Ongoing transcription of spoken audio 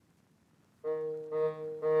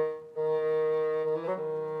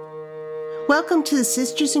Welcome to the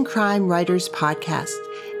Sisters in Crime Writers Podcast.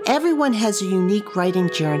 Everyone has a unique writing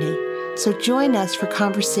journey, so join us for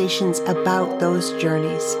conversations about those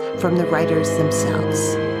journeys from the writers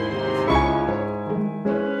themselves.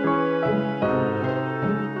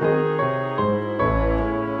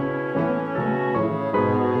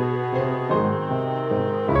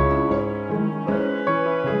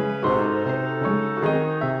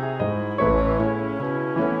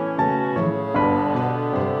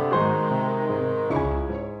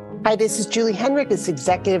 Hi, this is Julie Henriques,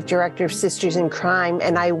 Executive Director of Sisters in Crime,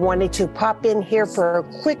 and I wanted to pop in here for a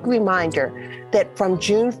quick reminder that from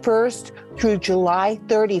June 1st through July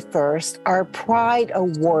 31st, our Pride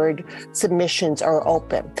Award submissions are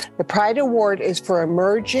open. The Pride Award is for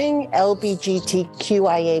emerging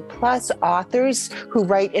LGBTQIA+ authors who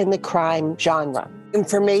write in the crime genre.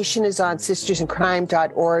 Information is on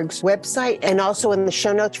sistersincrime.org's website and also in the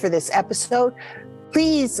show notes for this episode.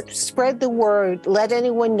 Please spread the word. Let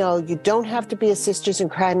anyone know you don't have to be a Sisters in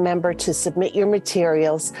Crime member to submit your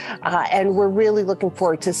materials. And we're really looking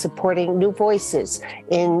forward to supporting new voices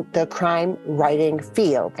in the crime writing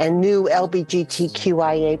field and new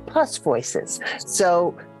LGBTQIA+ voices.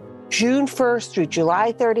 So June 1st through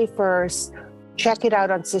July 31st, check it out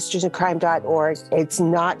on sistersincrime.org. It's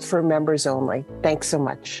not for members only. Thanks so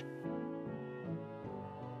much.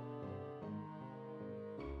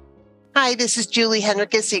 Hi, this is Julie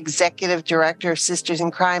Henriques, the Executive Director of Sisters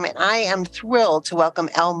in Crime, and I am thrilled to welcome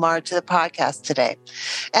Elle Marr to the podcast today.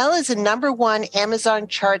 Elle is a #1 Amazon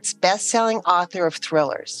charts best-selling author of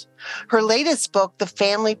thrillers. Her latest book, The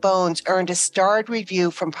Family Bones, earned a starred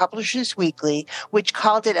review from Publishers Weekly, which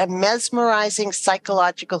called it a mesmerizing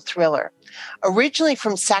psychological thriller. Originally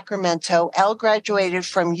from Sacramento, Elle graduated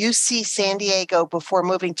from UC San Diego before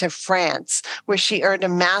moving to France, where she earned a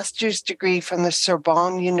master's degree from the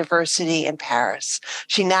Sorbonne University in Paris.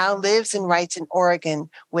 She now lives and writes in Oregon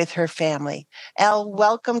with her family. Elle,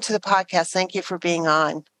 welcome to the podcast. Thank you for being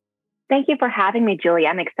on. Thank you for having me, Julie.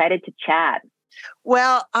 I'm excited to chat.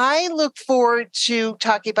 Well, I look forward to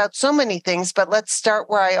talking about so many things, but let's start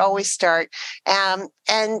where I always start and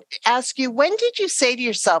ask you, when did you say to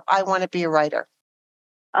yourself, I want to be a writer?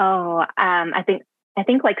 I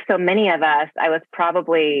think like so many of us, I was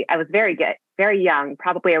very young,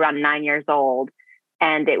 probably around 9 years old.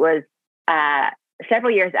 And it was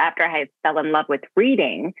several years after I fell in love with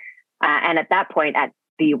reading. And at that point, at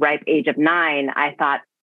the ripe age of 9, I thought,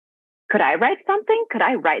 could I write something? Could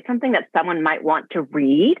I write something that someone might want to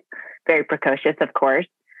read? Very precocious, of course.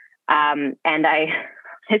 And I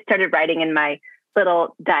started writing in my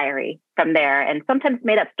little diary from there, and sometimes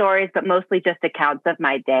made up stories, but mostly just accounts of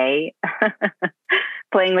my day,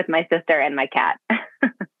 playing with my sister and my cat.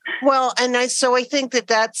 Well, and I think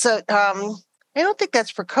that's I don't think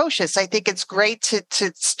that's precocious. I think it's great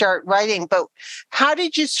to start writing. But how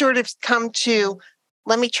did you sort of come to,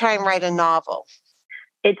 let me try and write a novel?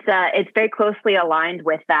 It's very closely aligned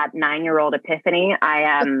with that 9-year-old epiphany. I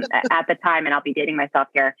at the time, and I'll be dating myself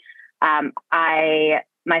here. My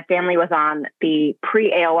family was on the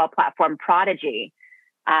pre-AOL platform Prodigy,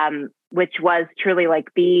 which was truly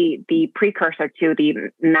like the precursor to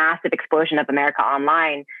the massive explosion of America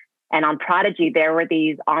Online. And on Prodigy, there were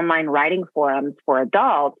these online writing forums for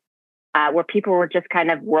adults where people were just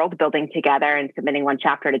kind of world building together and submitting one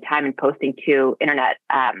chapter at a time and posting to internet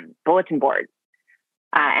bulletin boards.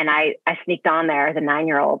 And I sneaked on there as a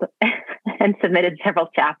 9-year-old and submitted several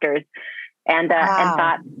chapters and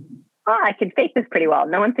thought, I can fake this pretty well.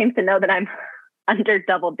 No one seems to know that I'm under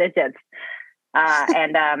double digits.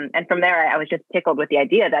 And from there, I was just tickled with the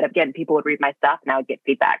idea that, again, people would read my stuff and I would get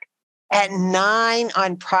feedback. At 9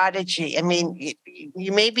 on Prodigy, I mean,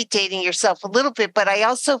 you may be dating yourself a little bit, but I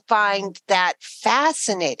also find that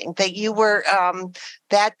fascinating that you were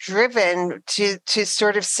that driven to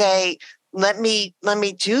sort of say, let me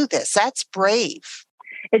do this. That's brave.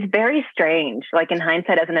 It's very strange. Like in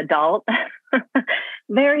hindsight, as an adult,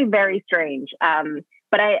 very, very strange.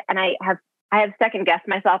 But I have second guessed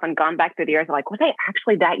myself and gone back through the years. Like, was I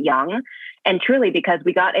actually that young? And truly, because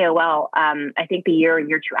we got AOL, I think the year or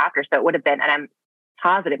two after. So it would have been, and I'm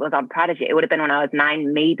positive it was on Prodigy. It would have been when I was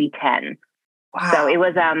 9, maybe 10. Wow. So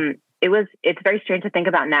it's very strange to think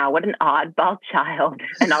about now. What an oddball child.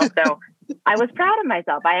 And also, I was proud of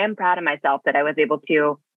myself. I am proud of myself that I was able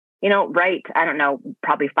to, write, I don't know,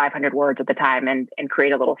 probably 500 words at the time and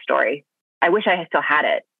create a little story. I wish I still had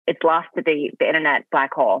it. It's lost to the internet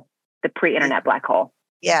black hole, the pre-internet black hole.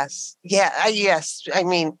 Yes. Yeah. Yes. I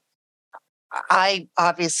mean, I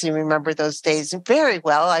obviously remember those days very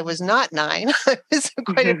well. I was not 9. I was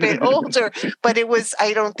quite a bit older, but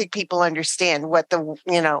I don't think people understand what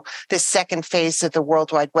the second phase of the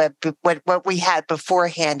World Wide Web, what we had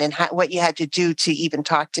beforehand and what you had to do to even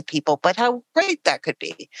talk to people, but how great that could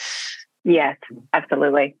be. Yes,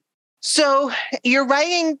 absolutely. So you're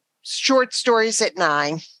writing short stories at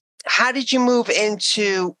 9. How did you move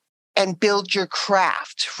into and build your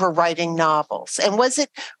craft for writing novels? And let's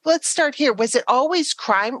start here. Was it always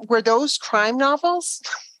crime? Were those crime novels?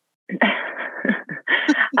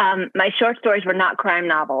 My short stories were not crime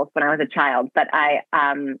novels when I was a child, but I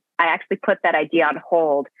actually put that idea on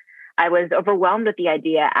hold. I was overwhelmed with the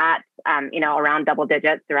idea at, around double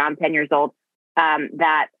digits, around 10 years old,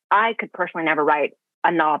 that I could personally never write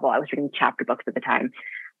a novel. I was reading chapter books at the time.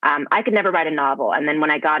 I could never write a novel. And then when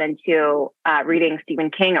I got into reading Stephen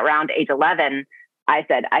King around age 11, I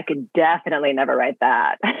said, I could definitely never write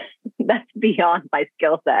that. That's beyond my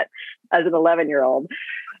skill set as an 11-year-old,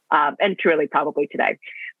 and truly probably today.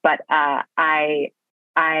 But I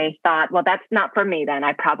thought, well, that's not for me then.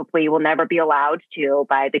 I probably will never be allowed to,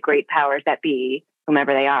 by the great powers that be,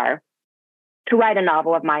 whomever they are, to write a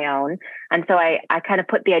novel of my own. And so I kind of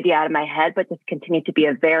put the idea out of my head, but just continued to be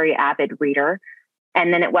a very avid reader.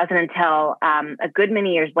 And then it wasn't until a good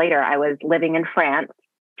many years later, I was living in France,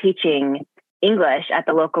 teaching English at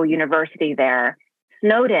the local university there,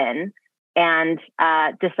 snowed in, and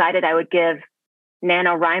decided I would give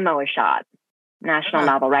NaNoWriMo a shot, National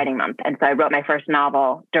Novel Writing Month. And so I wrote my first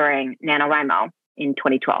novel during NaNoWriMo in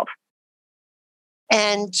 2012.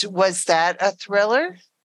 And was that a thriller?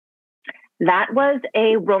 That was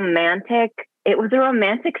a romantic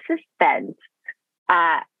suspense.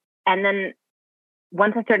 And then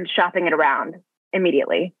once I started shopping it around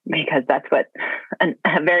immediately, because that's what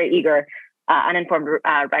a very eager, uninformed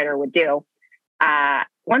writer would do.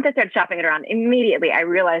 Once I started shopping it around immediately, I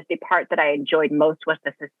realized the part that I enjoyed most was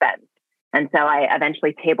the suspense. And so I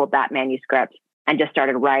eventually tabled that manuscript and just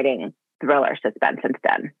started writing thriller suspense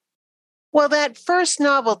instead. Well, that first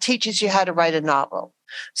novel teaches you how to write a novel.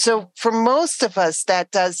 So for most of us,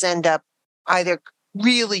 that does end up either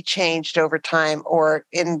really changed over time or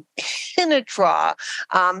in a draw.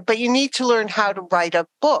 But you need to learn how to write a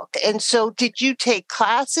book. And so did you take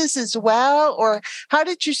classes as well? Or how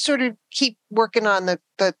did you sort of keep working on the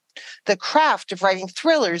craft of writing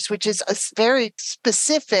thrillers, which is a very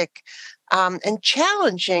specific and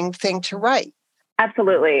challenging thing to write?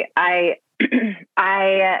 Absolutely. I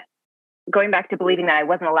going back to believing that I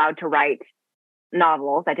wasn't allowed to write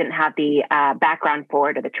novels, I didn't have the background for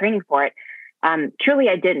it or the training for it. Truly,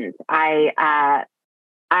 I didn't. I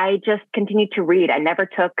just continued to read. I never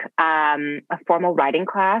took a formal writing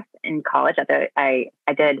class in college. I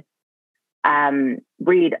did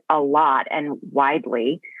read a lot and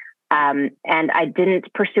widely. And I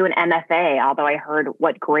didn't pursue an MFA, although I heard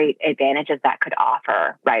what great advantages that could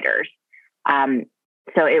offer writers.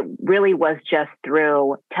 So it really was just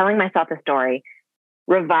through telling myself a story,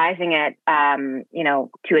 revising it,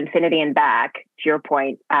 to infinity and back, to your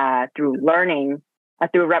point, through learning,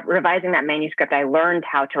 through revising that manuscript, I learned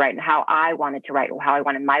how to write and how I wanted to write, how I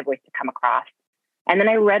wanted my voice to come across. And then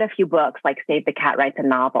I read a few books like Save the Cat Writes a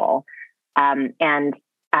Novel. And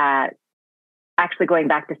actually going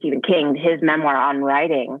back to Stephen King, his memoir on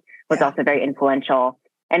writing was also very influential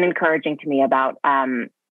and encouraging to me about,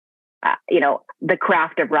 the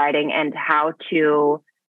craft of writing and how to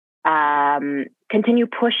continue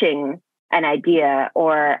pushing an idea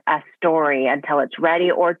or a story until it's ready,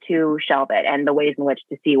 or to shelve it, and the ways in which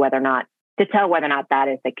to tell whether or not that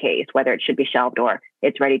is the case, whether it should be shelved or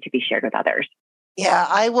it's ready to be shared with others. Yeah,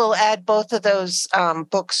 I will add both of those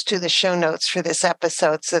books to the show notes for this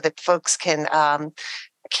episode so that folks can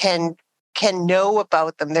know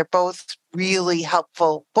about them. They're both really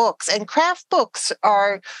helpful books. And craft books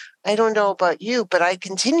are, I don't know about you, but I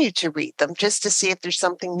continue to read them just to see if there's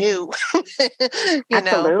something new.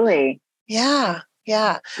 Absolutely. Yeah.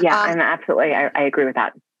 Yeah, and absolutely. I agree with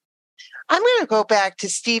that. I'm going to go back to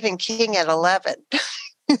Stephen King at 11.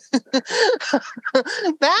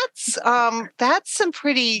 That's some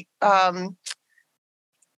pretty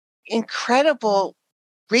incredible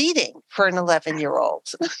reading for an 11-year-old.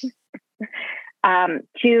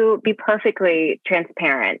 To be perfectly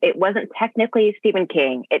transparent, it wasn't technically Stephen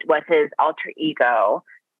King. It was his alter ego,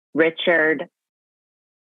 Richard.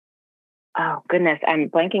 Oh, goodness. I'm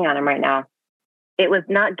blanking on him right now. It was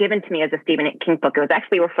not given to me as a Stephen King book. It was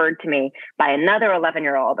actually referred to me by another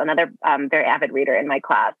 11-year-old, another very avid reader in my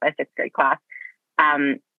class, my sixth grade class.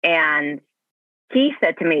 And he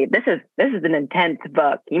said to me, this is an intense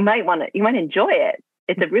book. You might enjoy it.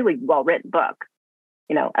 It's a really well-written book.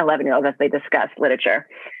 11-year-olds as they discuss literature.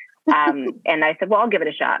 And I said, well, I'll give it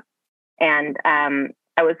a shot. And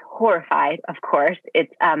I was horrified, of course.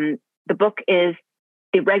 It's the book is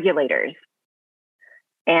The Regulators.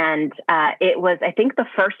 And it was, I think, the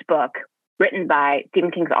first book written by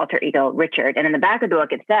Stephen King's alter ego, Richard. And in the back of the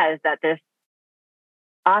book, it says that this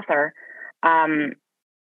author,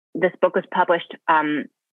 this book was published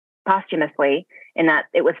posthumously, in that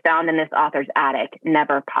it was found in this author's attic,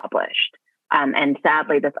 never published. And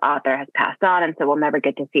sadly, this author has passed on, and so we'll never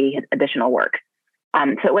get to see his additional works.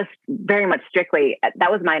 So it was very much strictly,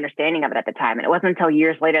 that was my understanding of it at the time. And it wasn't until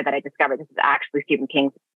years later that I discovered this is actually Stephen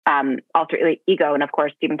King's alter ego. And of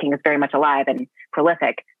course, Stephen King is very much alive and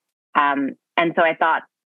prolific. And so I thought,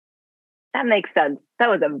 that makes sense. That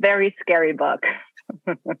was a very scary book.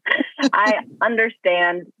 I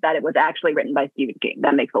understand that it was actually written by Stephen King.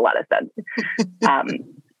 That makes a lot of sense.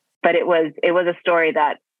 But it was a story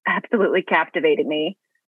that absolutely captivated me,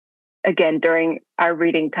 again, during our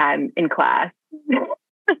reading time in class.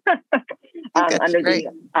 Under great.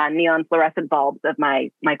 The neon fluorescent bulbs of my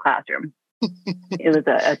classroom. It was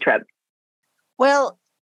a trip. Well,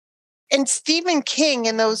 and Stephen King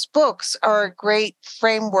and those books are a great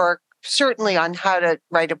framework, certainly on how to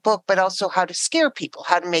write a book, but also how to scare people,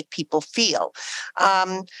 how to make people feel.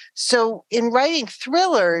 So in writing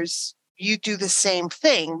thrillers, you do the same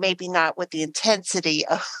thing, maybe not with the intensity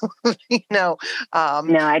of, no,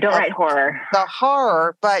 I don't write horror. The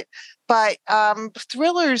horror, but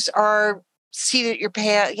thrillers are seat at your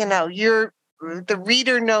pants. The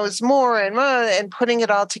reader knows more and putting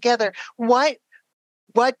it all together. What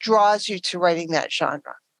draws you to writing that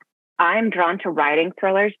genre? I'm drawn to writing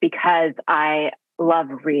thrillers because I love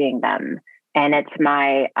reading them, and it's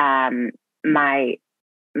my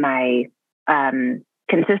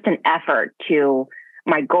consistent effort to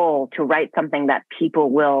my goal to write something that people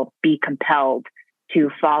will be compelled to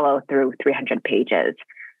follow through 300 pages.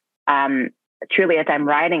 Truly, as I'm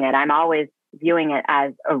writing it, I'm always viewing it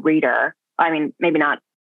as a reader. I mean, maybe not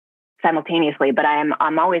simultaneously, but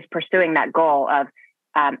I'm always pursuing that goal of,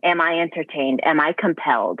 am I entertained? Am I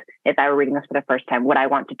compelled? If I were reading this for the first time, would I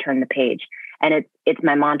want to turn the page? And it's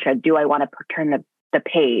my mantra. Do I want to turn the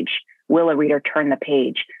page? Will a reader turn the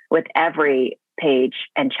page with every page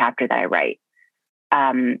and chapter that I write?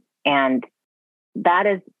 And that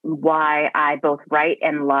is why I both write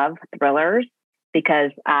and love thrillers,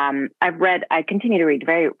 because I continue to read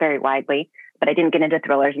very, very widely, but I didn't get into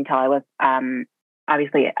thrillers until I was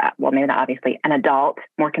maybe not obviously, an adult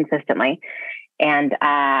more consistently. And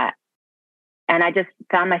I just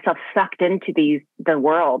found myself sucked into the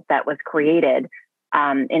world that was created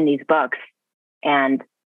in these books, and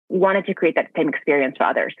wanted to create that same experience for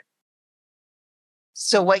others.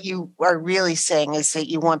 So what you are really saying is that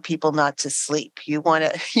you want people not to sleep. You want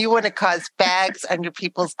to cause bags under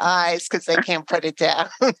people's eyes because they can't put it down.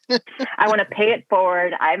 I want to pay it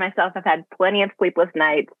forward. I myself have had plenty of sleepless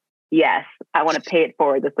nights. Yes, I want to pay it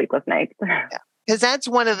forward, the sleepless nights. Yeah. Because that's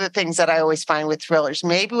one of the things that I always find with thrillers.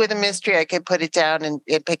 Maybe with a mystery, I can put it down and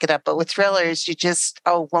pick it up. But with thrillers, you just,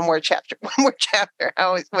 one more chapter.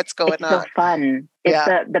 What's going on? It's so fun.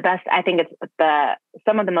 It's the best. I think it's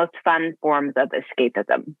some of the most fun forms of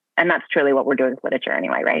escapism. And that's truly what we're doing with literature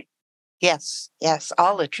anyway, right? Yes,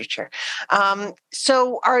 all literature.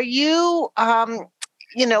 So are you...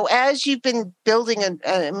 as you've been building an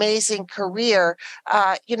amazing career,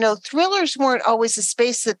 thrillers weren't always a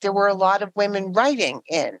space that there were a lot of women writing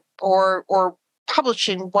in or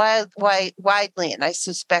publishing widely. And I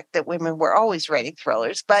suspect that women were always writing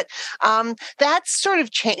thrillers, but that's sort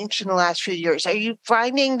of changed in the last few years. Are you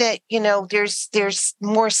finding that, there's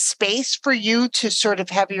more space for you to sort of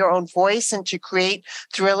have your own voice and to create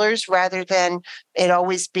thrillers rather than it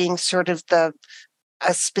always being sort of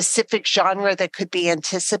a specific genre that could be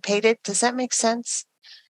anticipated? Does that make sense?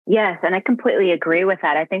 Yes, and I completely agree with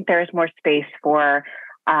that. I think there is more space for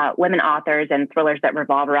women authors and thrillers that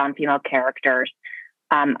revolve around female characters.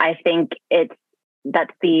 I think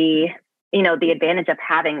that's the advantage of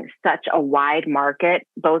having such a wide market,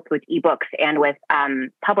 both with ebooks and with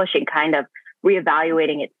publishing kind of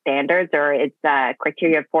reevaluating its standards or its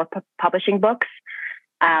criteria for publishing books.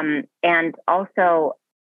 And also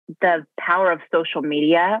the power of social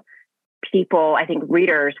media. People, I think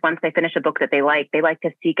readers, once they finish a book that they like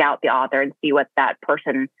to seek out the author and see what that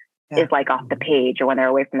person is like off the page or when they're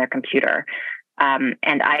away from their computer. And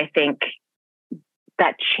I think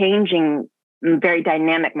that changing, very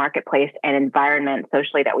dynamic marketplace and environment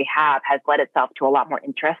socially that we have has led itself to a lot more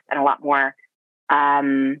interest and a lot more,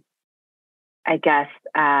 a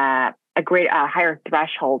higher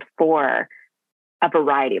threshold for a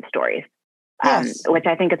variety of stories. Yes. which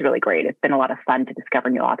I think is really great. It's been a lot of fun to discover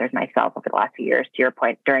new authors myself over the last few years, to your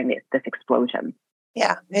point, during this explosion.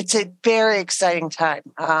 Yeah, it's a very exciting time.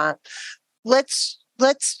 Let's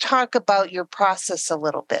talk about your process a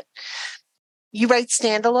little bit. You write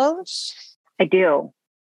standalones? I do,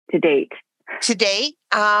 to date. To date,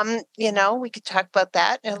 we could talk about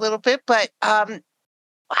that in a little bit, but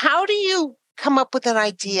how do you come up with an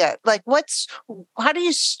idea? Like, how do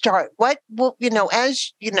you start?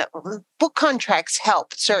 As you know, book contracts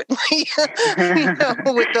help certainly, with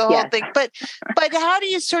the whole thing. But how do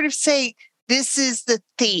you sort of say, this is the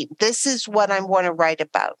theme, this is what I want to write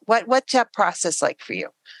about? What's that process like for you?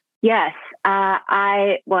 Yes,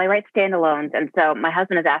 I write standalones, and so my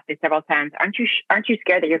husband has asked me several times, "Aren't you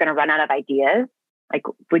scared that you're going to run out of ideas? Like,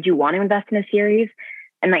 would you want to invest in a series?"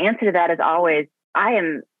 And my answer to that is always, I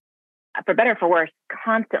am, for better or for worse,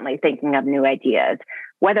 constantly thinking of new ideas.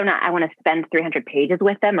 Whether or not I want to spend 300 pages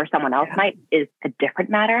with them or someone else might is a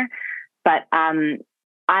different matter. But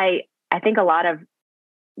I think a lot of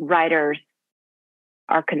writers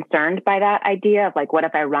are concerned by that idea of like, what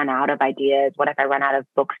if I run out of ideas? What if I run out of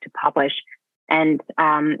books to publish? And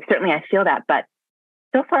certainly I feel that, but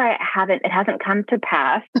so far it hasn't come to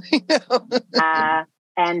pass.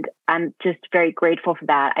 And I'm just very grateful for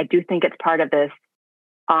that. I do think it's part of this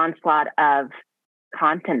onslaught of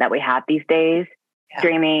content that we have these days,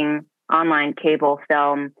 streaming, online, cable,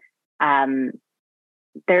 film.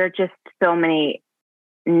 There are just so many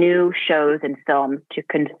new shows and films to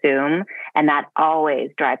consume, and that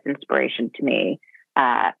always drives inspiration to me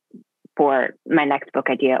for my next book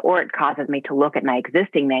idea, or it causes me to look at my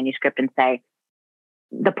existing manuscript and say,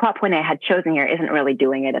 the plot point I had chosen here isn't really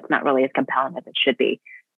doing it. It's not really as compelling as it should be.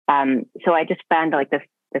 So I just found like this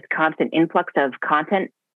constant influx of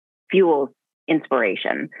content fuels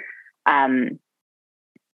inspiration.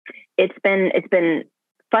 It's been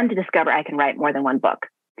fun to discover I can write more than one book,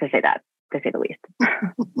 to say the least.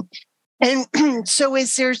 And so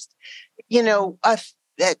is there,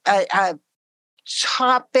 a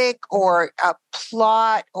topic or a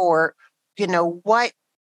plot or, what?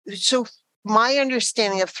 So my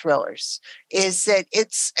understanding of thrillers is that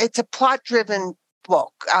it's a plot-driven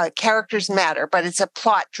book. Characters matter, but it's a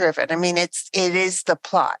plot-driven. I mean, it is the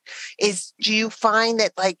plot. Do you find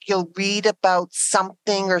that like you'll read about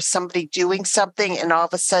something or somebody doing something and all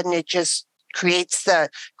of a sudden it just creates the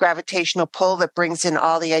gravitational pull that brings in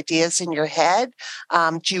all the ideas in your head?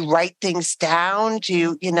 Do you write things down?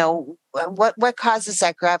 Do you, what causes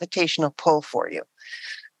that gravitational pull for you?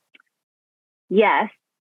 Yes.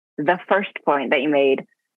 The first point that you made,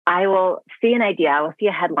 I will see an idea, I will see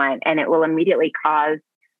a headline, and it will immediately cause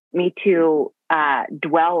me to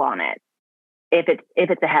dwell on it. If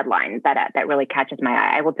it's a headline that really catches my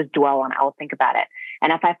eye, I will just dwell on it. I will think about it.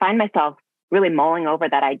 And if I find myself really mulling over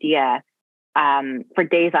that idea for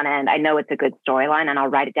days on end, I know it's a good storyline, and I'll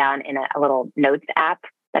write it down in a little notes app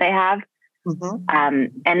that I have. Mm-hmm.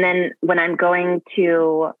 And then when I'm going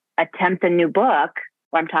to attempt a new book,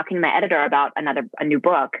 or I'm talking to my editor about a new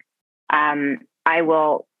book, I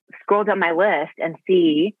will scroll down my list and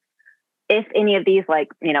see if any of these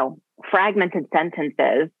fragmented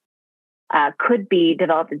sentences could be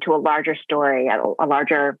developed into a larger story, a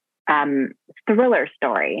larger thriller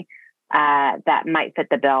story that might fit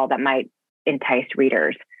the bill, that might entice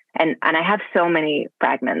readers. And I have so many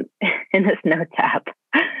fragments in this notes app.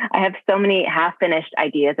 I have so many half-finished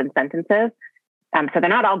ideas and sentences. So they're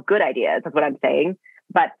not all good ideas, is what I'm saying.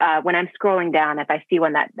 But when I'm scrolling down, if I see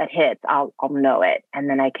one that hits, I'll know it, and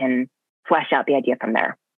then I can flesh out the idea from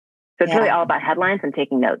there. So it's really all about headlines and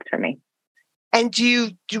taking notes for me. And do you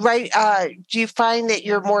find that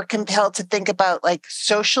you're more compelled to think about like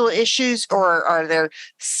social issues, or are there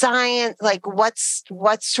science? Like what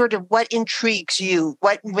intrigues you?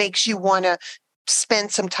 What makes you want to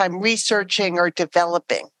spend some time researching or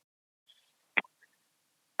developing?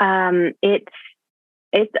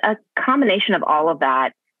 It's a combination of all of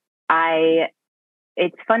that.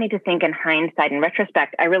 It's funny to think in hindsight, in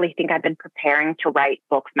retrospect, I really think I've been preparing to write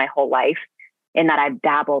books my whole life, in that I've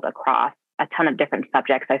dabbled across a ton of different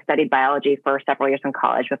subjects. I studied biology for several years in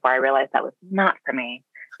college before I realized that was not for me.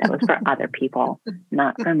 That was for other people,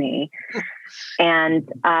 not for me. And,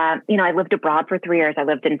 I lived abroad for 3 years. I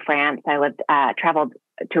lived in France. I traveled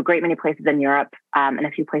to a great many places in Europe, and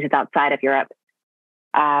a few places outside of Europe.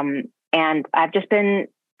 And I've just been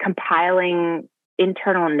compiling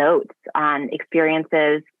internal notes on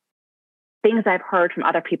experiences, things I've heard from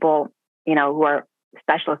other people, who are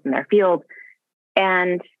specialists in their field.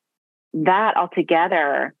 And that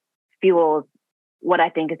altogether fuels what I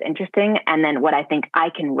think is interesting, and then what I think I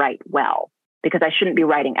can write well, because I shouldn't be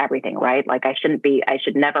writing everything, right? Like I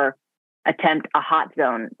should never attempt a Hot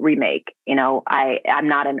Zone remake. I'm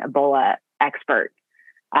not an Ebola expert,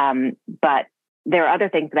 but there are other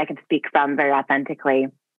things that I can speak from very authentically,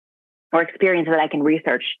 or experiences that I can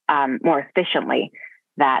research more efficiently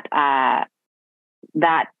that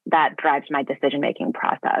drives my decision-making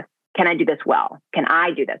process. Can I do this well? Can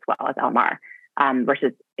I do this well as Elle Marr?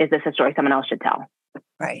 Versus, is this a story someone else should tell?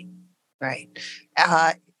 Right.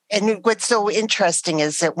 And what's so interesting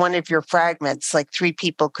is that one of your fragments, like 3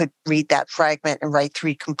 people could read that fragment and write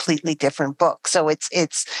 3 completely different books. So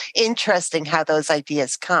it's interesting how those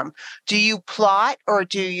ideas come. Do you plot, or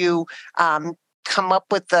do you come up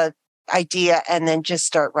with the idea and then just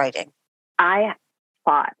start writing? I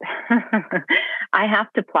plot. I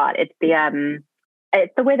have to plot. It's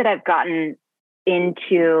the way that I've gotten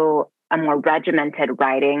into a more regimented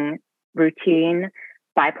writing routine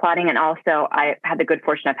by plotting. And also I had the good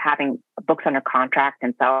fortune of having books under contract.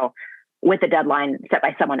 And so with a deadline set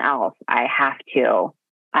by someone else, I have to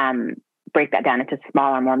break that down into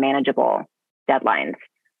smaller, more manageable deadlines.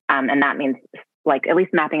 And that means like at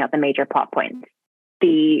least mapping out the major plot points.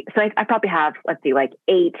 So I probably have, like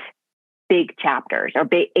 8 big chapters, or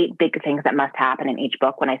 8 big things that must happen in each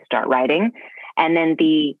book when I start writing. And then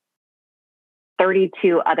the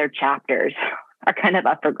 32 other chapters are kind of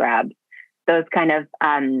up for grabs. Those kind of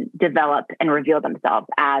develop and reveal themselves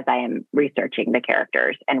as I am researching the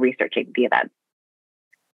characters and researching the events.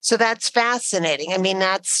 So that's fascinating. I mean,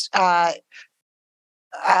 that's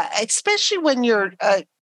especially when you're,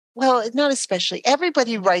 well, not especially.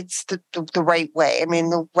 Everybody writes the right way. I mean,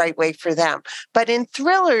 the right way for them. But in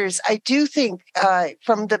thrillers, I do think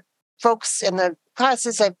from the folks in the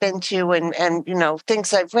classes I've been to and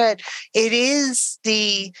things I've read, it is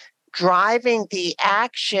the driving the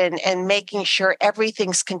action and making sure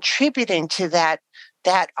everything's contributing to that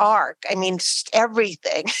arc. I mean,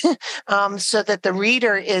 everything, so that the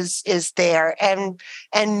reader is there, and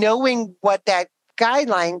knowing what that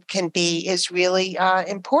guideline can be is really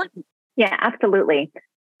important. Yeah, absolutely.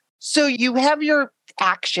 So you have your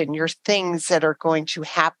action, your things that are going to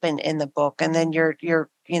happen in the book, and then you're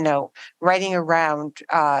writing around.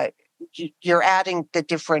 You're adding the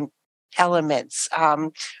different elements.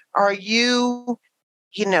 Are you,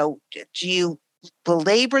 do you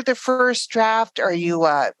belabor the first draft? Or you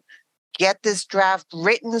get this draft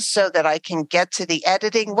written so that I can get to the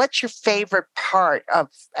editing? What's your favorite part of?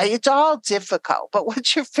 It's all difficult, but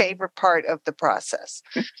what's your favorite part of the process?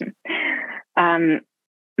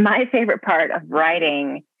 My favorite part of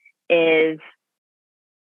writing is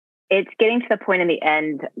it's getting to the point in the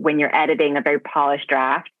end when you're editing a very polished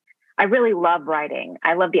draft. I really love writing.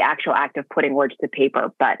 I love the actual act of putting words to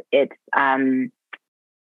paper, but it's, I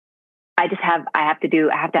have to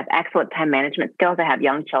have excellent time management skills. I have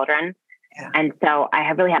young children. Yeah. And so I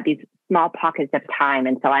really have these small pockets of time.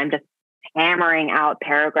 And so I'm just hammering out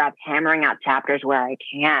paragraphs, hammering out chapters where I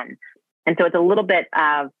can. And so it's a little bit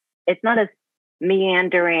of, it's not as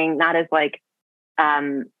meandering, not as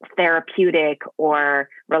therapeutic or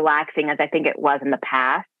relaxing as I think it was in the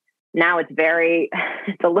past. Now it's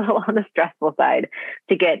a little on the stressful side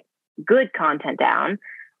to get good content down.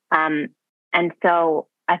 And so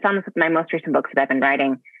I found this with my most recent books that I've been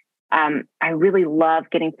writing. I really love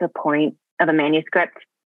getting to the point of a manuscript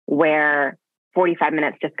where 45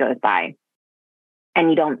 minutes just goes by and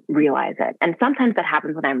you don't realize it. And sometimes that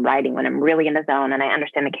happens when I'm writing, when I'm really in the zone and I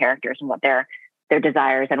understand the characters and what their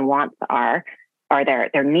desires and wants are, or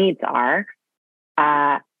their needs are.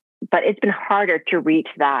 But it's been harder to reach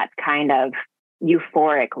that kind of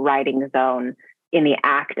euphoric writing zone in the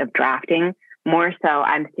act of drafting. More so,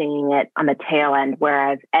 I'm seeing it on the tail end where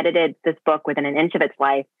I've edited this book within an inch of its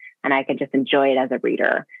life and I can just enjoy it as a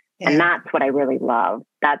reader. Yeah. And that's what I really love.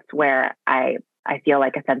 That's where I feel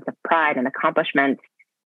like a sense of pride and accomplishment.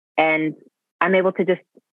 And I'm able to just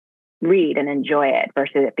read and enjoy it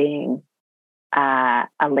versus it being a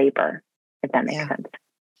labor, if that makes sense.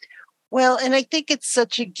 Well, and I think it's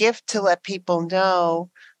such a gift to let people know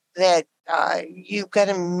that you've got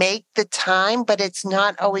to make the time, but it's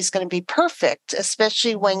not always going to be perfect,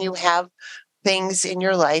 especially when you things in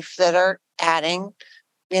your life that are adding,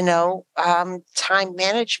 time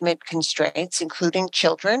management constraints, including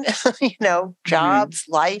children, jobs,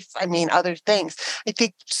 life, other things. I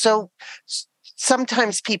think so.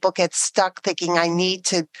 Sometimes people get stuck thinking I need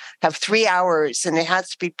to have 3 hours and it has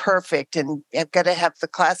to be perfect and I've got to have the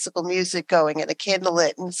classical music going and a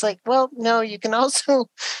candlelit. And it's like, well, no, you can also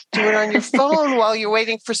do it on your phone while you're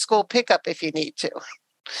waiting for school pickup if you need to.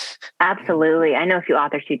 Absolutely. I know a few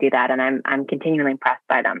authors who do that and I'm continually impressed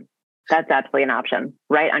by them. That's absolutely an option,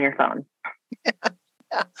 right on your phone. Yeah.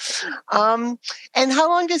 And how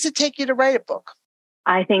long does it take you to write a book?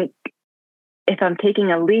 I think if I'm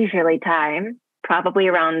taking a leisurely time, probably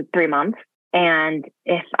around 3 months. And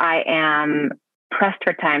if I am pressed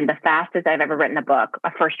for time, the fastest I've ever written a book,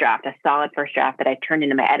 a first draft, a solid first draft that I turned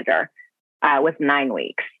into my editor, was 9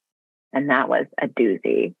 weeks. And that was a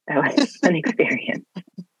doozy. That was an experience.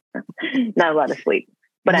 Not a lot of sleep,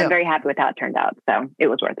 but I'm very happy with how it turned out. So it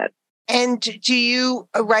was worth it. And do you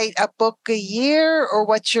write a book a year, or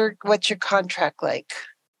what's your contract like?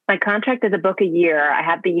 My contract is a book a year. I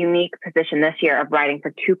have the unique position this year of writing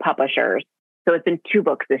for 2 publishers. So it's been 2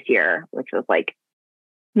 books this year, which was like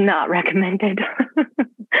not recommended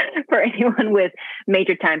for anyone with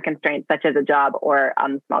major time constraints, such as a job or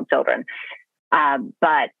small children.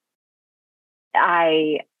 But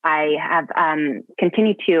I have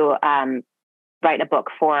continued to write a book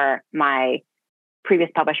for my previous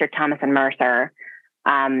publisher, Thomas and Mercer.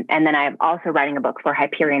 And then I'm also writing a book for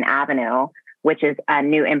Hyperion Avenue, which is a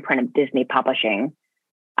new imprint of Disney Publishing.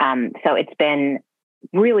 So it's been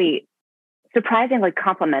really surprisingly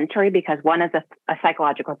complementary, because one is a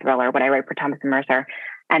psychological thriller, what I write for Thomas and Mercer.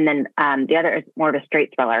 And then the other is more of a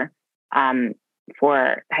straight thriller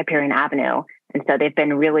for Hyperion Avenue. And so they've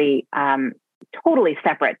been really totally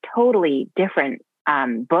separate, totally different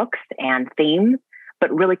books and themes,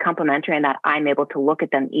 but really complementary in that I'm able to look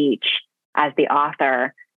at them each as the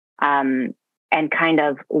author and kind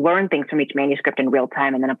of learn things from each manuscript in real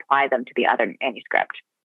time and then apply them to the other manuscript.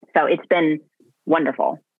 So it's been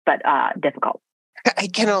wonderful, but difficult. I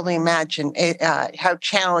can only imagine how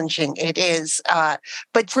challenging it is.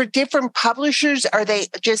 But for different publishers, are they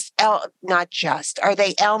are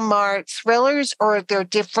they Elle Marr thrillers, or are there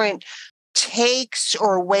different takes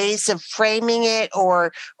or ways of framing it,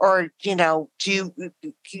 or do you know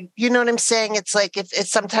what I'm saying? It's like if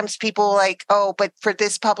sometimes people like, oh, but for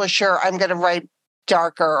this publisher, I'm going to write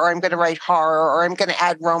darker, or I'm going to write horror, or I'm going to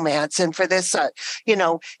add romance, and for this,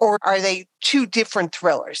 or are they 2 different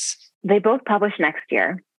thrillers? They both publish next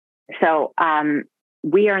year. So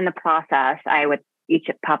we are in the process, with each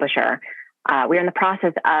publisher, we are in the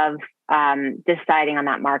process of deciding on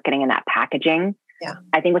that marketing and that packaging. Yeah.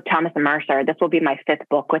 I think with Thomas and Mercer, this will be my 5th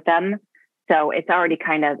book with them. So it's already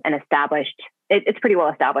kind of it's pretty well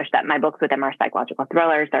established that my books with them are psychological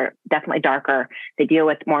thrillers. They're definitely darker. They deal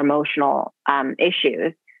with more emotional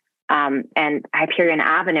issues. And Hyperion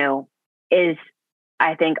Avenue is,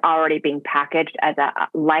 I think, already being packaged as a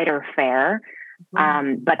lighter fare,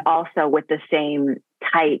 but also with the same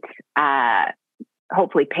tight,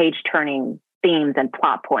 hopefully page-turning themes and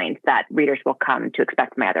plot points that readers will come to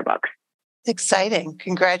expect from my other books. Exciting.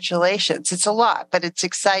 Congratulations. It's a lot, but it's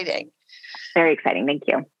exciting. Very exciting. Thank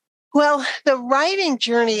you. Well, the writing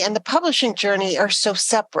journey and the publishing journey are so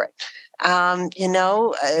separate. When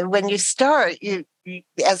you start, you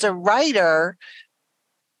as a writer,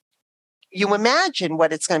 you imagine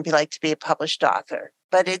what it's going to be like to be a published author,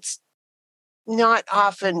 but it's not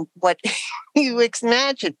often what you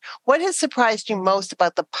imagine. What has surprised you most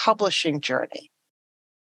about the publishing journey?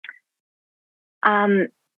 I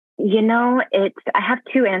have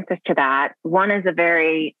 2 answers to that. One is a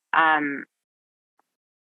very, I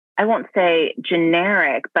won't say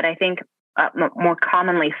generic, but I think more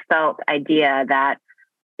commonly felt idea that,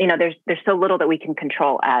 there's so little that we can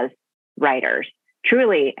control as writers.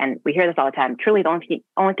 Truly, and we hear this all the time, truly the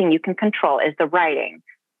only thing you can control is the writing.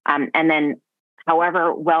 And then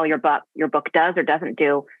however well your book does or doesn't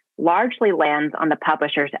do largely lands on the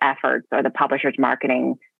publisher's efforts or the publisher's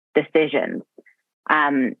marketing decisions.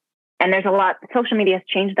 And there's a lot, social media has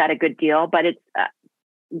changed that a good deal, but it's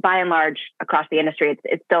by and large across the industry,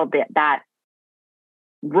 it's still that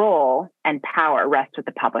role and power rests with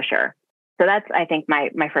the publisher. So that's, I think, my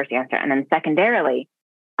first answer. And then secondarily,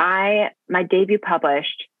 my debut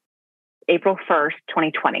published April 1st,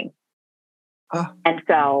 2020. Oh. And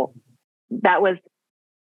so that was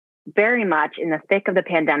very much in the thick of the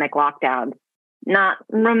pandemic lockdowns, not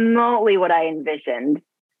remotely what I envisioned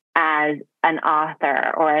as an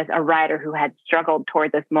author or as a writer who had struggled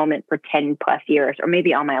toward this moment for 10 plus years, or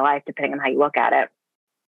maybe all my life, depending on how you look at it.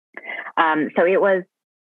 So it was,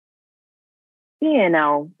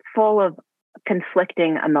 full of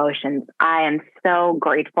conflicting emotions. I am so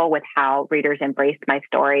grateful with how readers embraced my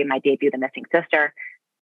story, my debut, The Missing Sister.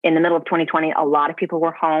 In the middle of 2020, a lot of people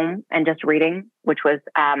were home and just reading, which was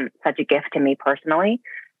such a gift to me personally.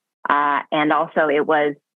 And also it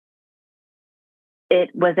was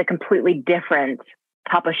a completely different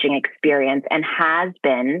publishing experience, and has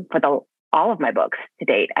been for all of my books to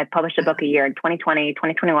date. I've published a book a year in 2020,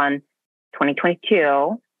 2021,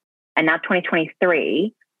 2022, and now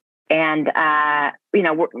 2023. And,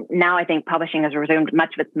 now I think publishing has resumed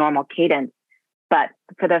much of its normal cadence. But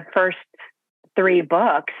for the first 3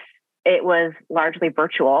 books, it was largely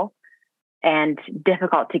virtual and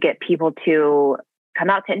difficult to get people to come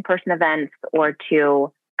out to in-person events or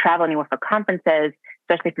to travel anywhere for conferences,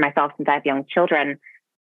 especially for myself since I have young children.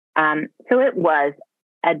 So it was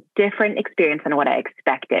a different experience than what I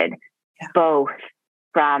expected, both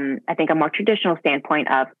from, I think, a more traditional standpoint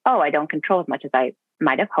of, I don't control as much as I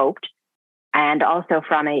might have hoped, and also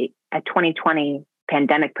from a 2020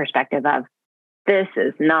 pandemic perspective of, this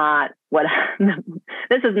is not what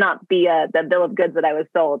this is not the bill of goods that I was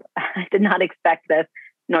sold. I did not expect this,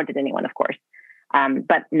 nor did anyone, of course.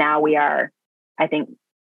 But now we are, I think,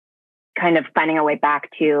 kind of finding our way back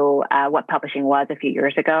to what publishing was a few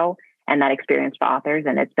years ago, and that experience for authors.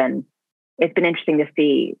 And it's been interesting to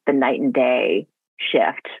see the night and day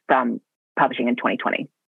shift from publishing in 2020.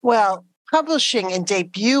 Well, publishing and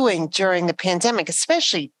debuting during the pandemic,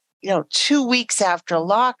 especially 2 weeks after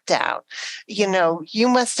lockdown, you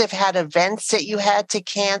must have had events that you had to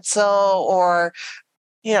cancel, or,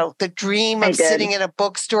 the dream of sitting in a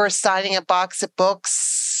bookstore, signing a box of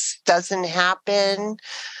books doesn't happen.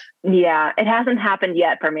 Yeah, it hasn't happened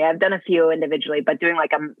yet for me. I've done a few individually, but doing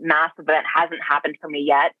like a massive event hasn't happened for me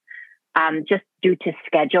yet. Just due to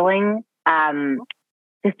scheduling, and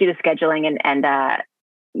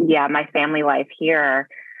my family life here.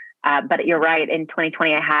 But you're right. In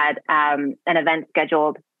 2020, I had an event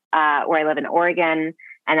scheduled where I live in Oregon.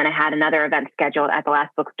 And then I had another event scheduled at the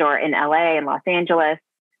Last Bookstore in LA and Los Angeles.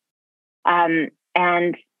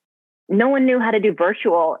 And no one knew how to do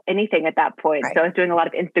virtual anything at that point. Right. So I was doing a lot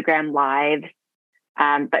of Instagram lives.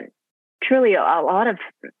 But truly,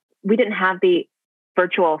 we didn't have the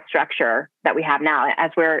virtual structure that we have now,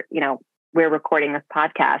 as we're recording this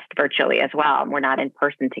podcast virtually as well. And we're not in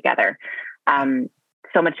person together.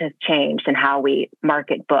 So much has changed in how we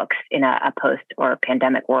market books in a post or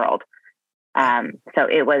pandemic world. So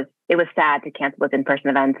it was sad to cancel those in-person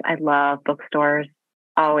events. I love bookstores,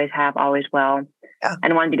 always have, always will. Yeah.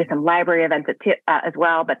 And I wanted to do some library events as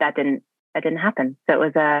well, but that didn't happen. So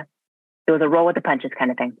it was a roll with the punches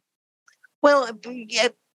kind of thing. Well,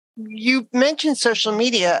 you mentioned social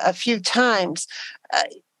media a few times.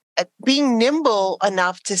 Being nimble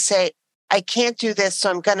enough to say, I can't do this, so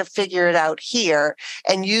I'm going to figure it out here,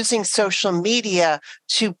 and using social media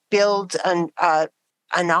to build an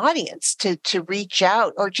audience, to reach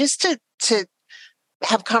out, or just to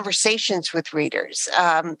have conversations with readers.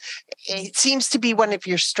 It seems to be one of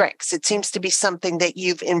your strengths. It seems to be something that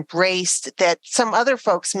you've embraced that some other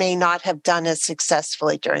folks may not have done as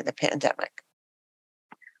successfully during the pandemic.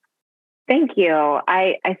 Thank you.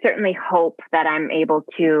 I certainly hope that I'm able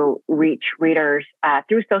to reach readers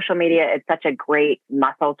through social media. It's such a great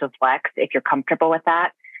muscle to flex if you're comfortable with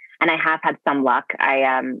that. And I have had some luck.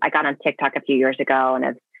 I got on TikTok a few years ago and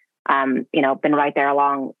have been right there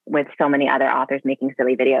along with so many other authors making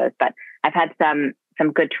silly videos. But I've had some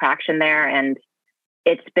good traction there, and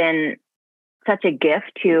it's been such a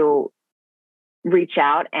gift to reach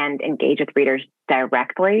out and engage with readers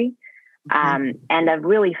directly. And a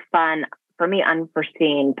really fun, for me,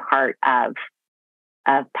 unforeseen part of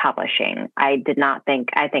publishing. I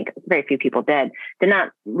think very few people did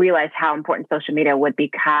not realize how important social media would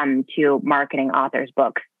become to marketing authors'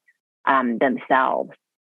 books themselves.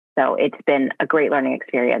 So it's been a great learning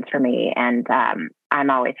experience for me. And I'm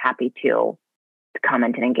always happy to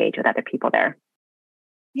comment and engage with other people there.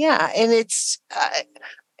 Yeah. And it's,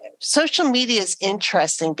 social media is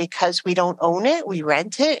interesting because we don't own it, we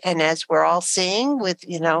rent it. And as we're all seeing with,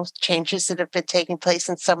 changes that have been taking place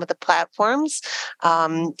in some of the platforms,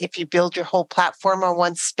 if you build your whole platform on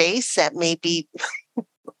one space, that may be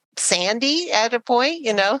sandy at a point,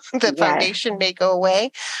 the foundation may go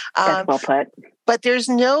away. That's well put. But there's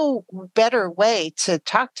no better way to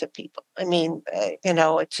talk to people. I mean,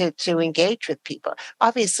 to engage with people.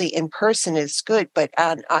 Obviously, in person is good, but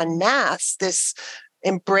on mass, this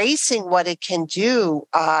embracing what it can do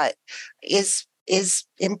is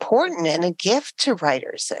important and a gift to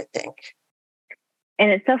writers, I think.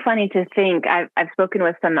 And it's so funny to think. I've spoken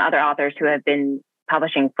with some other authors who have been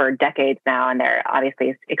publishing for decades now, and they're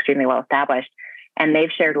obviously extremely well established. And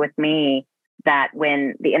they've shared with me that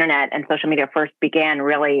when the internet and social media first began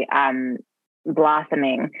really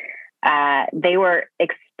blossoming, they were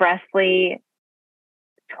expressly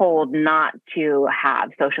told not to have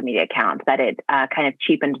social media accounts, that it kind of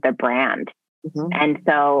cheapened their brand. Mm-hmm. And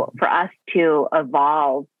so for us to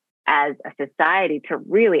evolve as a society to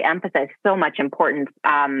really emphasize so much importance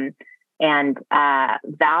and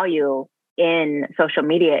value in social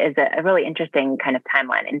media is a really interesting kind of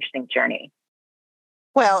timeline, interesting journey.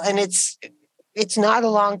 Well, and it's not a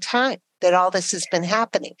long time. that all this has been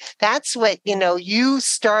happening. That's what, you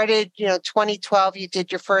started, 2012, you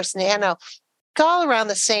did your first Nano. It's all around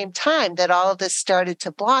the same time that all of this started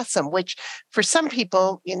to blossom, which for some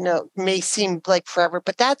people, may seem like forever,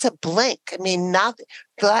 but that's a blink. I mean, the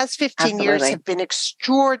last 15 years have been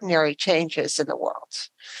extraordinary changes in the world.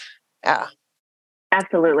 Yeah.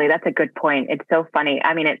 Absolutely. That's a good point. It's so funny.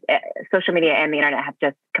 I mean, social media and the internet have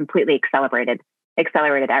just completely accelerated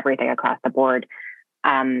everything across the board.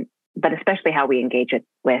 But especially how we engage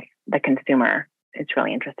with the consumer. It's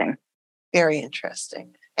really interesting. Very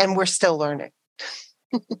interesting. And we're still learning.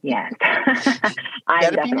 Yes.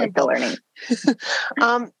 I'm definitely still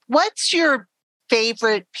learning. What's your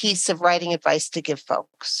favorite piece of writing advice to give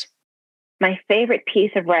folks? My favorite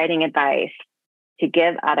piece of writing advice to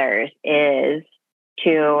give others is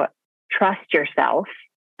to trust yourself.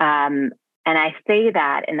 And I say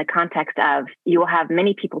that in the context of you will have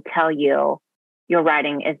many people tell you your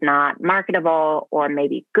writing is not marketable or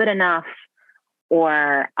maybe good enough,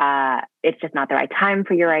 or it's just not the right time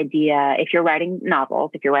for your idea. If you're writing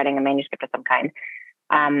novels, if you're writing a manuscript of some kind.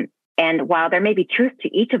 And while there may be truth to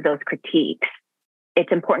each of those critiques,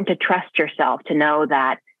 it's important to trust yourself, to know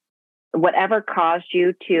that whatever caused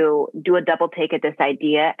you to do a double take at this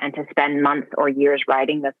idea and to spend months or years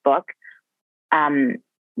writing this book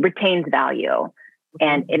retains value.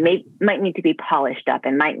 And it might need to be polished up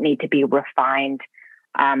and might need to be refined.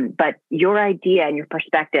 But your idea and your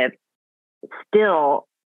perspective still,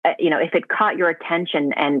 if it caught your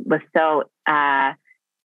attention and was so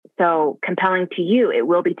compelling to you, it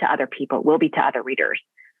will be to other people, it will be to other readers.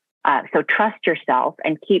 So trust yourself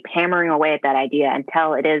and keep hammering away at that idea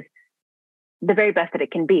until it is the very best that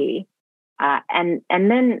it can be. And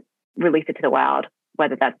then release it to the wild,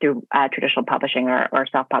 whether that's through traditional publishing or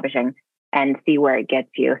self-publishing, and see where it gets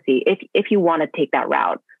you. See if you want to take that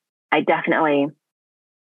route. I definitely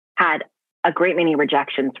had a great many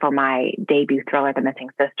rejections for my debut thriller, The Missing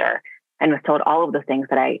Sister, and was told all of the things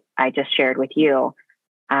that I just shared with you.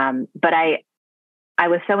 But I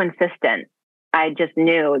was so insistent. I just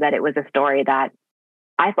knew that it was a story that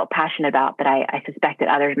I felt passionate about, that I suspected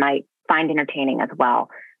others might find entertaining as well.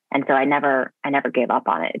 And so I never gave up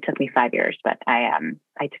on it. It took me 5 years, but I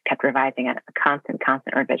just kept revising it, a constant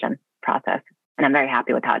revision process. And I'm very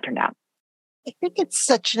happy with how it turned out. I think it's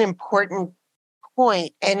such an important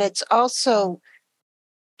point. And it's also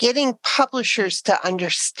getting publishers to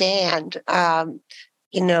understand,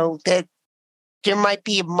 that there might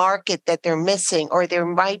be a market that they're missing, or there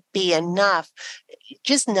might be enough,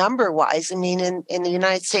 just number wise. I mean, in the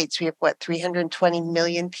United States, we have 320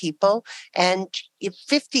 million people, and if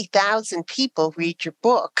 50,000 people read your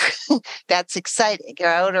book, that's exciting,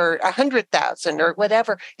 or 100,000 or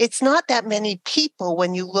whatever. It's not that many people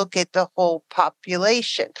when you look at the whole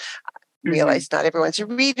population. Realize not everyone's a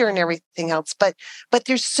reader and everything else, but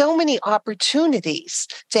there's so many opportunities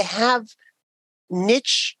to have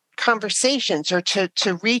niche conversations, or to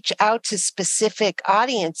reach out to specific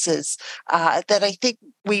audiences that I think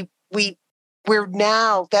we're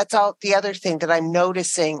now. That's all. The other thing that I'm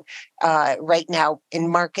noticing right now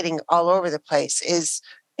in marketing all over the place is,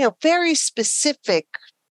 very specific,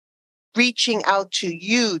 reaching out to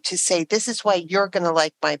you to say, this is why you're going to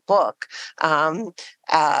like my book.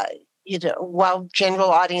 While general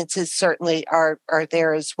audiences certainly are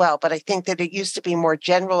there as well. But I think that it used to be more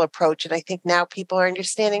general approach. And I think now people are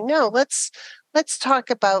understanding, no, let's talk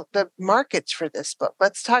about the markets for this book.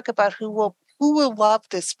 Let's talk about who will love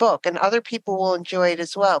this book, and other people will enjoy it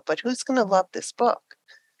as well. But who's going to love this book?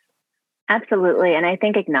 Absolutely. And I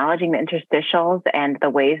think acknowledging the interstitials and the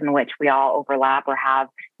ways in which we all overlap or have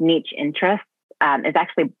niche interests is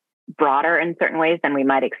actually broader in certain ways than we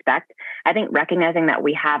might expect. I think recognizing that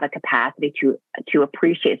we have a capacity to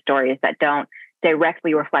appreciate stories that don't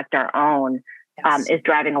directly reflect our own is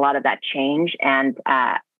driving a lot of that change and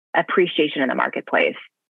appreciation in the marketplace.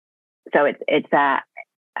 So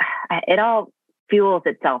it all fuels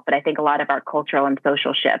itself, but I think a lot of our cultural and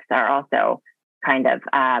social shifts are also kind of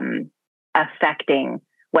affecting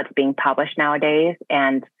what's being published nowadays,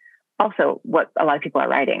 and also what a lot of people are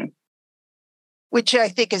writing. Which I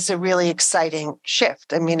think is a really exciting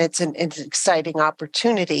shift. I mean, it's an exciting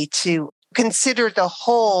opportunity to consider the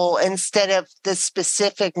whole instead of the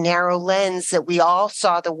specific narrow lens that we all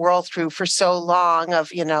saw the world through for so long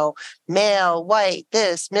of, male, white,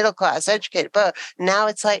 this, middle class, educated. But now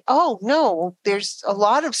it's like, oh, no, there's a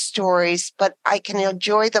lot of stories, but I can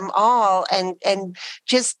enjoy them all and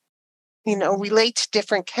just, relate to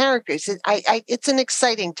different characters. It's an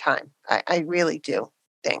exciting time. I really do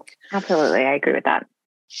think. Absolutely. I agree with that.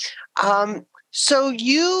 So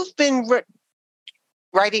you've been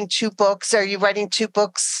writing 2 books. Are you writing 2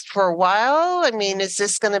 books for a while? I mean, is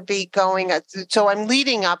this going to be going? So I'm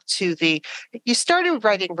leading up to you started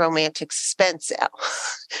writing romantic suspense, Elle.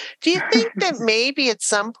 Do you think that maybe at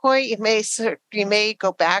some point you may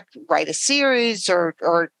go back, write a series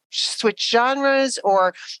or switch genres,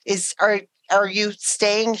 or are you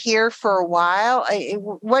staying here for a while?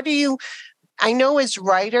 I know as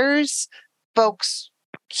writers, folks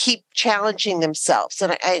keep challenging themselves.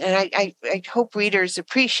 And I hope readers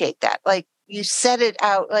appreciate that. Like you set it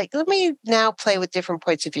out, like, let me now play with different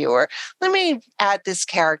points of view, or let me add this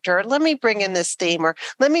character, or let me bring in this theme, or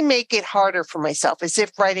let me make it harder for myself, as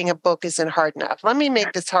if writing a book isn't hard enough. Let me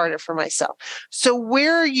make this harder for myself. So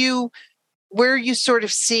where are you sort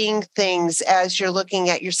of seeing things as you're looking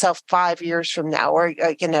at yourself 5 years from now, or,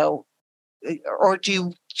 or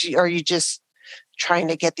are you just trying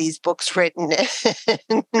to get these books written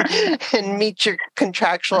and meet your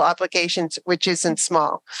contractual obligations, which isn't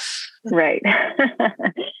small? Right.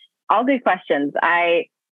 All good questions. I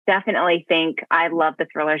definitely think I love the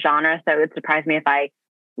thriller genre, so it would surprise me if I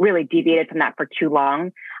really deviated from that for too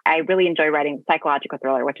long. I really enjoy writing psychological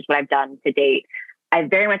thriller, which is what I've done to date. I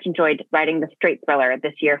very much enjoyed writing the straight thriller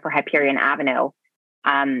this year for Hyperion Avenue.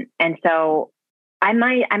 And so I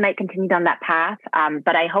might continue down that path,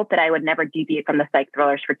 but I hope that I would never deviate from the psych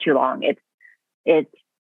thrillers for too long.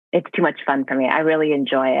 It's too much fun for me. I really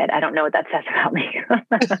enjoy it. I don't know what that says about me,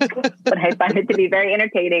 but I find it to be very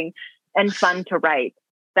entertaining and fun to write.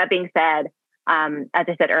 That being said, as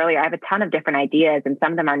I said earlier, I have a ton of different ideas, and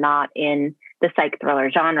some of them are not in the psych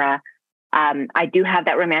thriller genre. I do have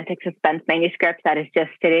that romantic suspense manuscript that is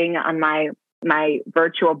just sitting on my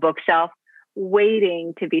virtual bookshelf,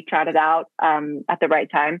 waiting to be trotted out at the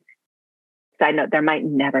right time. Side note, there might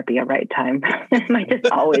never be a right time. It might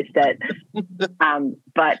just always sit.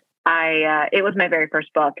 But it was my very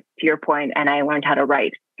first book, to your point, and I learned how to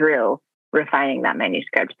write through refining that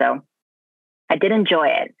manuscript. So I did enjoy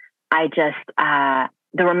it. I just,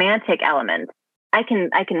 the romantic elements, I can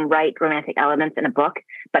write romantic elements in a book,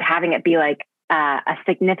 but having it be like a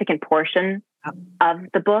significant portion of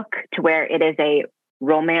the book to where it is a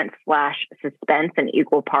romance/suspense in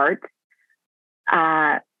equal parts.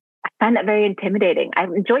 I find that very intimidating. I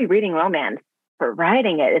enjoy reading romance, but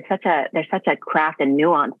writing it, there's such a craft and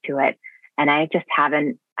nuance to it. And I just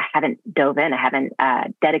haven't dove in. I haven't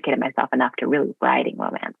dedicated myself enough to really writing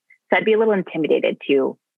romance. So I'd be a little intimidated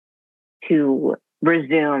to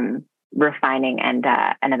resume refining and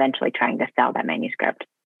eventually trying to sell that manuscript.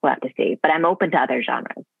 We'll have to see. But I'm open to other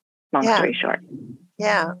genres. Long story short.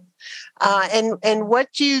 Yeah. And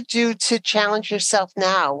what do you do to challenge yourself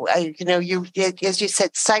now? You, as you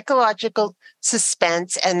said, psychological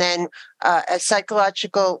suspense, and then a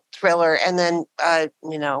psychological thriller, and then, a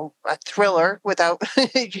thriller without,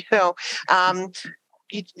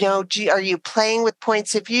 are you playing with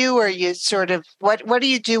points of view, or are you sort of, what are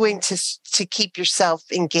you doing to keep yourself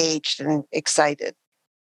engaged and excited?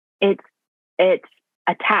 It's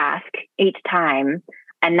a task each time.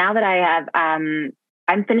 And now that I have,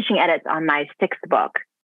 I'm finishing edits on my 6th book.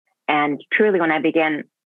 And truly, when I began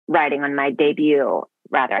writing on my debut,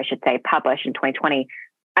 rather, I should say, published in 2020,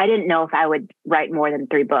 I didn't know if I would write more than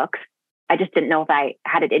 3 books. I just didn't know if I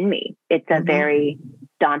had it in me. It's a very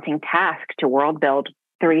daunting task to world build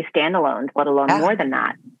 3 standalones, let alone more than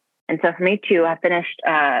that. And so for me to have to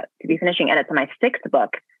be finishing edits on my 6th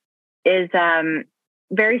book is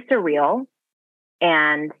very surreal.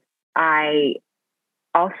 And I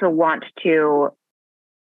also want to,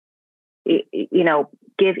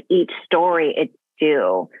 give each story its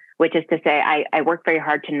due, which is to say, I work very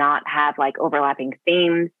hard to not have like overlapping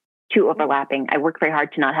themes, too overlapping. I work very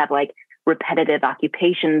hard to not have like repetitive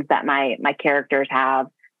occupations that my characters have,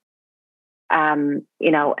 to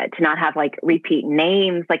not have like repeat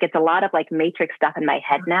names. Like it's a lot of like matrix stuff in my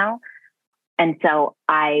head now. And so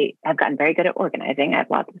I have gotten very good at organizing. I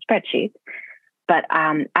have lots of spreadsheets, but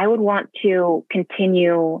I would want to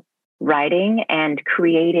continue writing and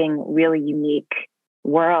creating really unique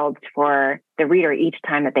worlds for the reader each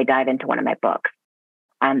time that they dive into one of my books.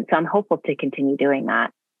 So I'm hopeful to continue doing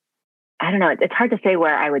that. I don't know. It's hard to say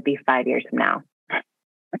where I would be 5 years from now.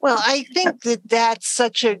 Well, I think that that's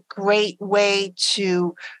such a great way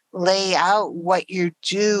to lay out what you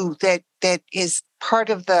do that is part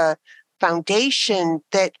of the foundation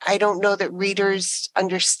that I don't know that readers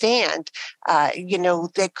understand.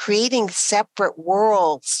 That creating separate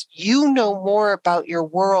worlds, more about your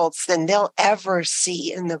worlds than they'll ever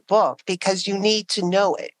see in the book, because you need to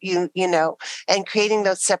know it, and creating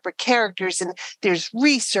those separate characters. And there's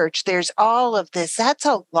research, there's all of this. That's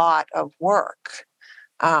a lot of work.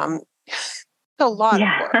 a lot of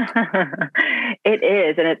work. It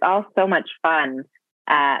is. And it's all so much fun.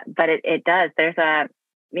 But it does. There's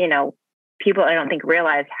people I don't think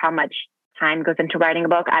realize how much time goes into writing a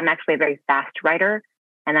book. I'm actually a very fast writer,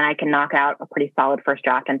 and then I can knock out a pretty solid first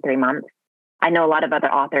draft in 3 months. I know a lot of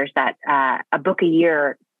other authors that a book a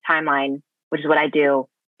year timeline, which is what I do,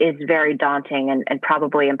 is very daunting and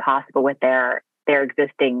probably impossible with their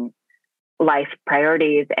existing life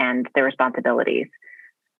priorities and their responsibilities.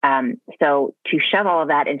 So to shove all of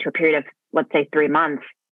that into a period of, let's say, 3 months,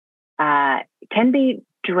 can be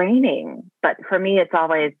draining. But for me, it's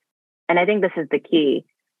always, and I think this is the key,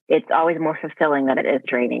 it's always more fulfilling than it is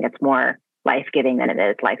draining. It's more life-giving than it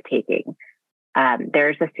is life-taking.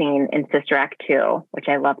 There's a scene in Sister Act 2, which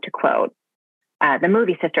I love to quote, the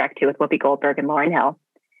movie Sister Act 2 with Whoopi Goldberg and Lauryn Hill.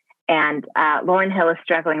 And Lauryn Hill is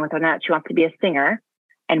struggling with whether or not she wants to be a singer.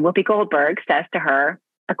 And Whoopi Goldberg says to her,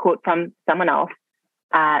 a quote from someone else,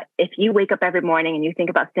 if you wake up every morning and you think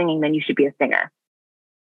about singing, then you should be a singer.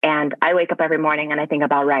 And I wake up every morning and I think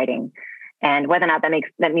about writing. And whether or not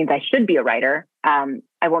that means I should be a writer,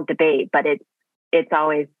 I won't debate, but it's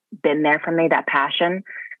always been there for me, that passion.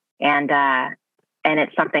 And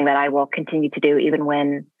it's something that I will continue to do even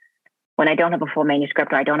when I don't have a full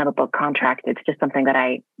manuscript or I don't have a book contract. It's just something that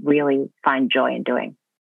I really find joy in doing.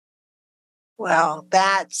 Well,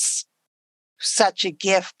 that's such a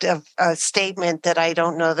gift of a statement that I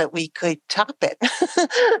don't know that we could top it.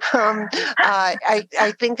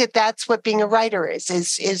 I think that's what being a writer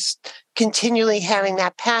is continually having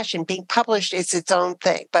that passion. Being published is its own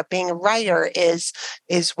thing, but being a writer is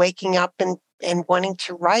waking up and wanting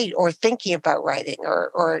to write or thinking about writing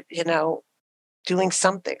or doing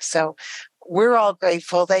something. So we're all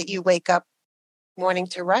grateful that you wake up wanting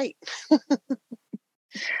to write.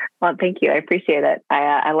 Well, thank you. I appreciate it.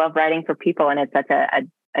 I love writing for people, and it's such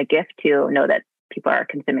a gift to know that people are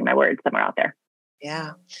consuming my words somewhere out there.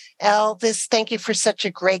 Yeah. Elle, thank you for such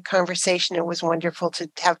a great conversation. It was wonderful to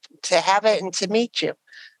have it and to meet you.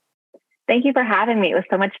 Thank you for having me. It was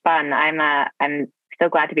so much fun. I'm so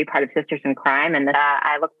glad to be part of Sisters in Crime, and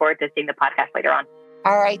I look forward to seeing the podcast later on.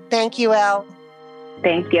 All right. Thank you, Elle.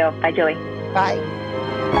 Thank you. Bye, Julie. Bye.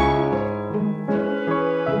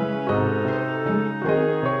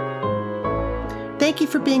 Thank you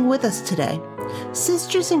for being with us today.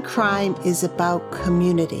 Sisters in Crime is about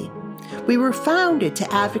community. We were founded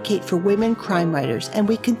to advocate for women crime writers, and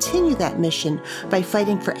we continue that mission by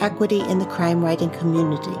fighting for equity in the crime writing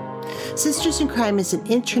community. Sisters in Crime is an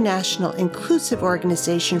international, inclusive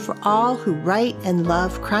organization for all who write and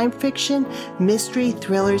love crime fiction, mystery,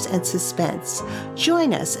 thrillers, and suspense.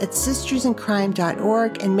 Join us at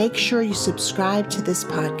sistersandcrime.org and make sure you subscribe to this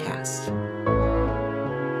podcast.